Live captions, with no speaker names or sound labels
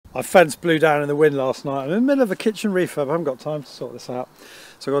My fence blew down in the wind last night. I'm in the middle of a kitchen refurb. I haven't got time to sort this out.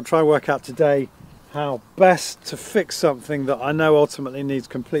 So I've got to try and work out today how best to fix something that I know ultimately needs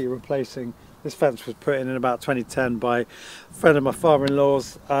completely replacing. This fence was put in about 2010 by a friend of my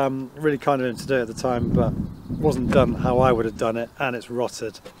father-in-law's. Really kind of him to do it at the time, but wasn't done how I would have done it, and it's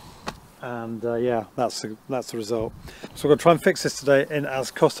rotted. And yeah, that's the result. So we're going to try and fix this today in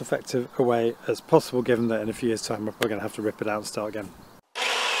as cost-effective a way as possible, given that in a few years' time we're going to have to rip it out and start again.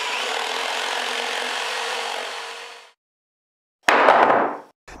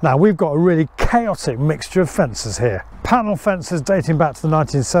 Now we've got a really chaotic mixture of fences here. Panel fences dating back to the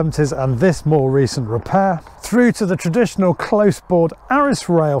 1970s and this more recent repair, through to the traditional close board Arris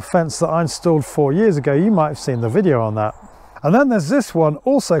rail fence that I installed 4 years ago. You might have seen the video on that. And then there's this one,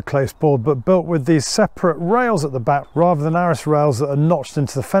 also close board, but built with these separate rails at the back rather than Arris rails that are notched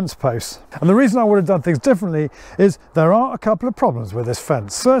into the fence posts. And the reason I would have done things differently is there are a couple of problems with this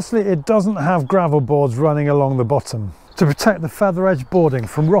fence. Firstly, it doesn't have gravel boards running along the bottom to protect the feather edge boarding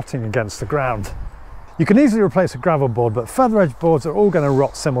from rotting against the ground. You can easily replace a gravel board, but feather edge boards are all going to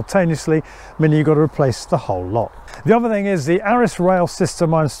rot simultaneously, meaning you've got to replace the whole lot. The other thing is the Arris rail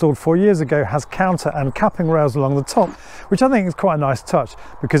system I installed 4 years ago has counter and capping rails along the top, which I think is quite a nice touch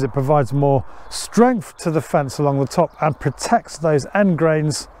because it provides more strength to the fence along the top and protects those end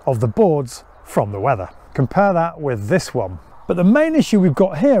grains of the boards from the weather. Compare that with this one. But the main issue we've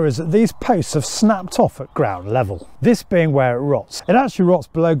got here is that these posts have snapped off at ground level. This being where it rots. It actually rots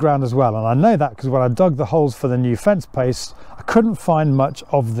below ground as well, and I know that because when I dug the holes for the new fence posts, I couldn't find much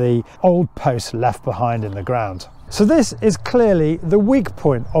of the old posts left behind in the ground. So this is clearly the weak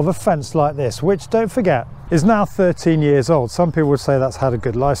point of a fence like this, which, don't forget, is now 13 years old. Some people would say that's had a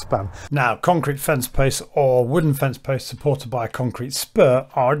good lifespan. Now, concrete fence posts or wooden fence posts supported by a concrete spur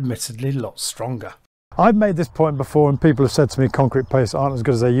are admittedly lots stronger. I've made this point before and people have said to me concrete posts aren't as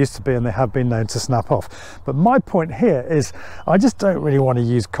good as they used to be and they have been known to snap off. But my point here is I just don't really want to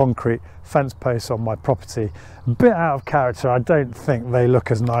use concrete fence posts on my property. A bit out of character. I don't think they look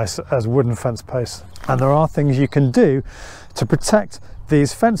as nice as wooden fence posts. And there are things you can do to protect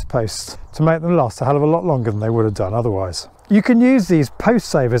these fence posts to make them last a hell of a lot longer than they would have done otherwise. You can use these post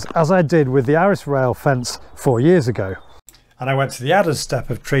savers as I did with the Arris rail fence 4 years ago. And I went to the added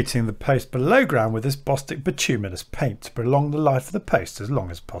step of treating the post below ground with this Bostik bituminous paint to prolong the life of the post as long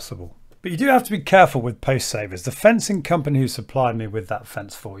as possible. But you do have to be careful with post savers. The fencing company who supplied me with that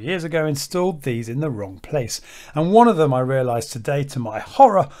fence 4 years ago installed these in the wrong place. And one of them, I realised today to my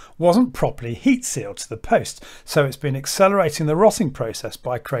horror, wasn't properly heat sealed to the post. So it's been accelerating the rotting process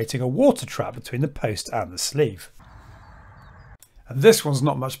by creating a water trap between the post and the sleeve. And this one's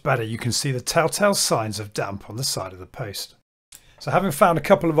not much better. You can see the telltale signs of damp on the side of the post. So having found a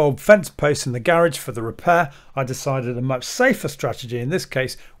couple of old fence posts in the garage for the repair, I decided a much safer strategy in this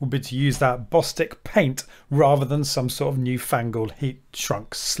case would be to use that Bostik paint rather than some sort of newfangled heat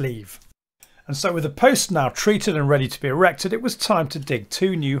shrunk sleeve. And so with the posts now treated and ready to be erected, it was time to dig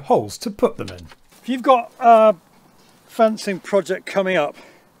 2 new holes to put them in. If you've got a fencing project coming up,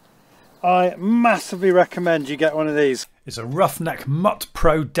 I massively recommend you get one of these. It's a Roughneck Mutt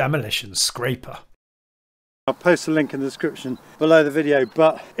Pro Demolition Scraper. I'll post a link in the description below the video,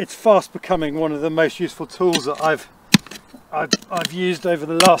 but it's fast becoming one of the most useful tools that I've used over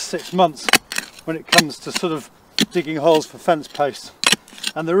the last 6 months when it comes to sort of digging holes for fence posts.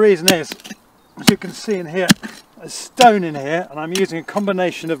 And the reason is, as you can see in here, there's stone in here, and I'm using a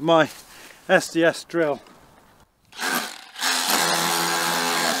combination of my SDS drill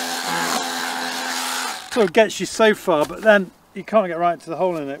sort of gets you so far, but then you can't get right to the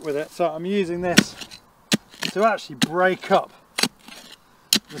hole in it with it. So I'm using this to actually break up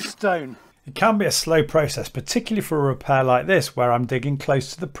the stone. It can be a slow process, particularly for a repair like this where I'm digging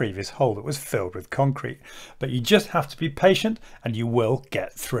close to the previous hole that was filled with concrete, but you just have to be patient and you will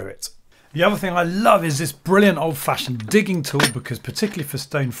get through it. The other thing I love is this brilliant old-fashioned digging tool because particularly for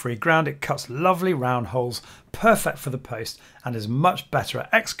stone-free ground it cuts lovely round holes, perfect for the post, and is much better at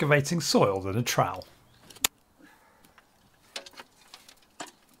excavating soil than a trowel.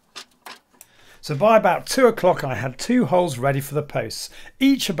 So by about 2 o'clock I had 2 holes ready for the posts,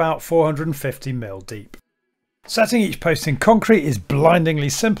 each about 450mm deep. Setting each post in concrete is blindingly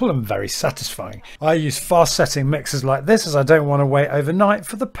simple and very satisfying. I use fast setting mixers like this as I don't want to wait overnight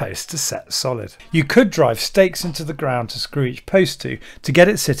for the post to set solid. You could drive stakes into the ground to screw each post to get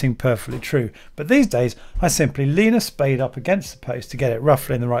it sitting perfectly true, but these days I simply lean a spade up against the post to get it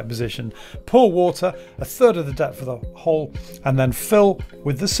roughly in the right position, pour water a third of the depth of the hole, and then fill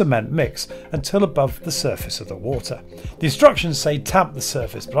with the cement mix until above the surface of the water. The instructions say tamp the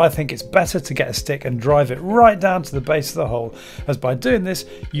surface, but I think it's better to get a stick and drive it right down to the base of the hole, as by doing this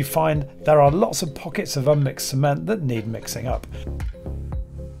you find there are lots of pockets of unmixed cement that need mixing up.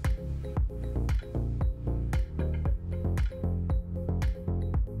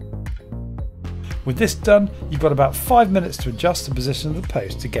 With this done, you've got about 5 minutes to adjust the position of the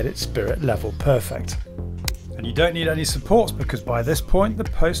post to get it spirit level perfect. And you don't need any supports because by this point the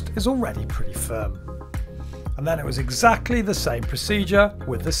post is already pretty firm. And then it was exactly the same procedure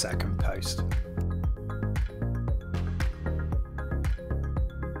with the second post.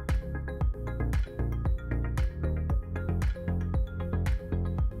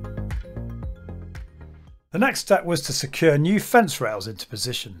 The next step was to secure new fence rails into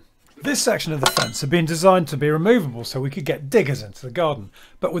position. This section of the fence had been designed to be removable so we could get diggers into the garden,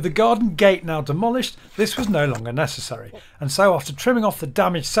 but with the garden gate now demolished, this was no longer necessary. And so after trimming off the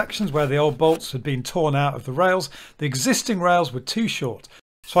damaged sections where the old bolts had been torn out of the rails, the existing rails were too short.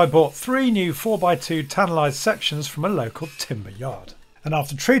 So I bought 3 new 4x2 tannalised sections from a local timber yard. And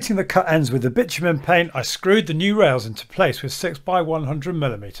after treating the cut ends with the bitumen paint, I screwed the new rails into place with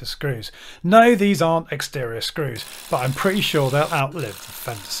 6x100mm screws. No, these aren't exterior screws, but I'm pretty sure they'll outlive the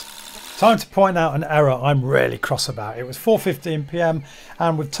fence. Time to point out an error I'm really cross about. It was 4:15 PM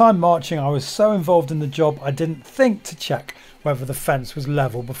and with time marching I was so involved in the job I didn't think to check whether the fence was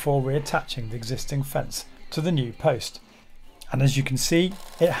level before reattaching the existing fence to the new post. And as you can see,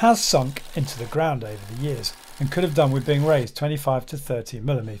 it has sunk into the ground over the years and could have done with being raised 25 to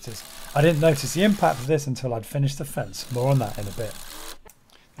 30mm. I didn't notice the impact of this until I'd finished the fence. More on that in a bit.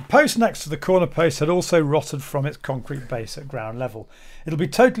 The post next to the corner post had also rotted from its concrete base at ground level. It'll be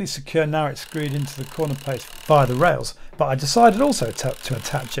totally secure now it's screwed into the corner post via the rails, but I decided also to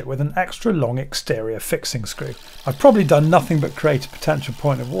attach it with an extra long exterior fixing screw. I've probably done nothing but create a potential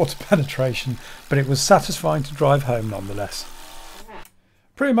point of water penetration, but it was satisfying to drive home nonetheless.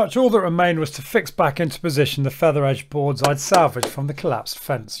 Pretty much all that remained was to fix back into position the feather edge boards I'd salvaged from the collapsed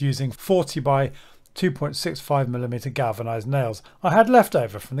fence using 40 by 2.65mm galvanised nails I had left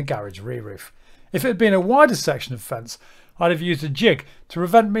over from the garage re-roof. If it had been a wider section of fence, I'd have used a jig to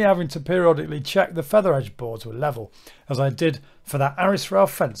prevent me having to periodically check the feather edge boards were level, as I did for that Arris rail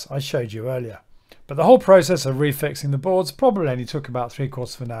fence I showed you earlier. But the whole process of refixing the boards probably only took about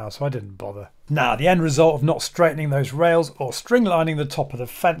 3/4 of an hour, so I didn't bother. Now, the end result of not straightening those rails or string lining the top of the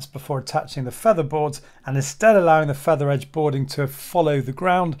fence before attaching the feather boards and instead allowing the feather edge boarding to follow the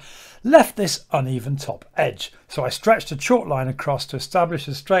ground left this uneven top edge. So I stretched a chalk line across to establish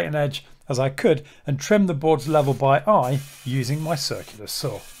as straight an edge as I could and trimmed the boards level by eye using my circular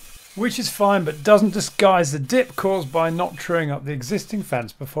saw. Which is fine, but doesn't disguise the dip caused by not truing up the existing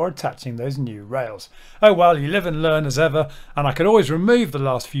fence before attaching those new rails. Oh well, you live and learn as ever, and I could always remove the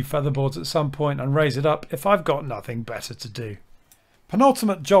last few featherboards at some point and raise it up if I've got nothing better to do.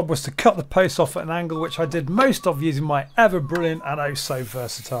 Penultimate job was to cut the post off at an angle, which I did most of using my ever brilliant and oh so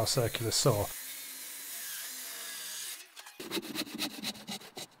versatile circular saw.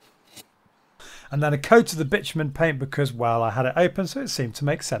 And then a coat of the bitumen paint because, well, I had it open so it seemed to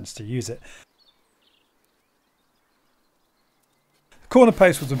make sense to use it. The corner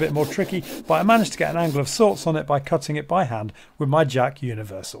post was a bit more tricky, but I managed to get an angle of sorts on it by cutting it by hand with my Jack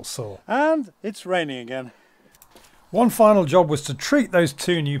universal saw. And it's raining again. One final job was to treat those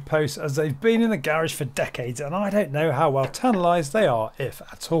 2 new posts, as they've been in the garage for decades and I don't know how well tannalised they are, if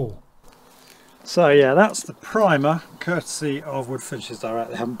at all. So yeah, that's the primer, courtesy of Wood Finishes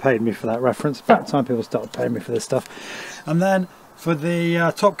Direct. They haven't paid me for that reference. About time people start paying me for this stuff. And then for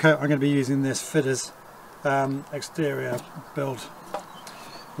the top coat, I'm going to be using this Fidders exterior build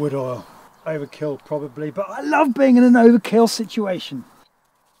wood oil. Overkill probably, but I love being in an overkill situation.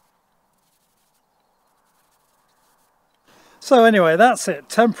 So anyway, that's it.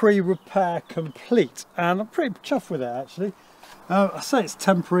 Temporary repair complete, and I'm pretty chuffed with it actually. I say it's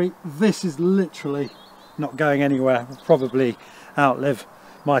temporary. This is literally not going anywhere. I'll probably outlive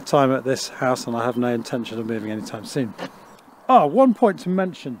my time at this house and I have no intention of moving anytime soon. Oh, one point to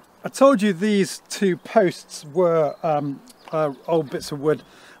mention. I told you these 2 posts were old bits of wood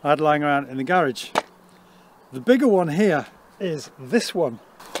I had lying around in the garage. The bigger one here is this one,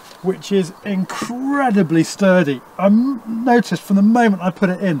 which is incredibly sturdy. I noticed from the moment I put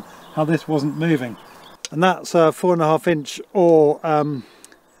it in how this wasn't moving. And that's a 4.5 inch or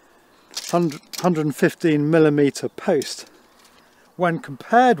 115mm post. When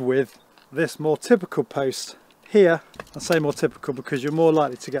compared with this more typical post here, I say more typical because you're more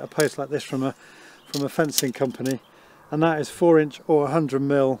likely to get a post like this from a from a fencing company, and that is 4" or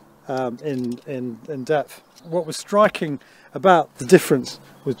 100mm in depth. What was striking about the difference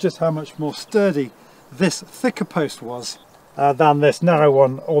was just how much more sturdy this thicker post was than this narrow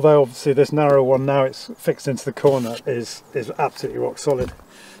one, although obviously this narrow one, now it's fixed into the corner, is absolutely rock solid.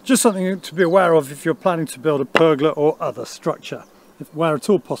 Just something to be aware of if you're planning to build a pergola or other structure. Where at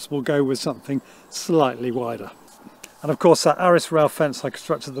all possible, go with something slightly wider. And of course that Arris rail fence I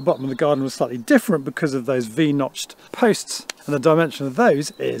constructed at the bottom of the garden was slightly different because of those V-notched posts, and the dimension of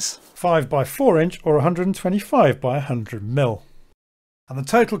those is 5 by 4" or 125 by 100mm. And the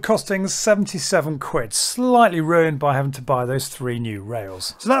total costing's 77 quid, slightly ruined by having to buy those 3 new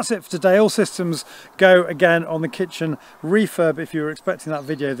rails. So that's it for today. All systems go again on the kitchen refurb if you were expecting that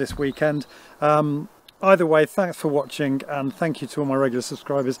video this weekend. Either way, thanks for watching, and thank you to all my regular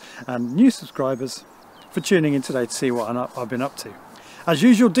subscribers and new subscribers for tuning in today to see what I've been up to. As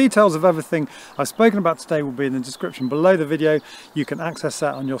usual, details of everything I've spoken about today will be in the description below the video. You can access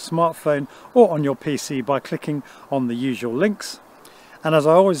that on your smartphone or on your PC by clicking on the usual links. And as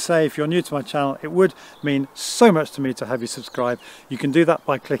I always say, if you're new to my channel, it would mean so much to me to have you subscribe. You can do that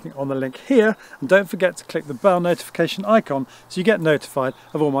by clicking on the link here, and don't forget to click the bell notification icon so you get notified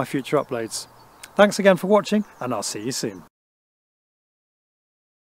of all my future uploads. Thanks again for watching, and I'll see you soon.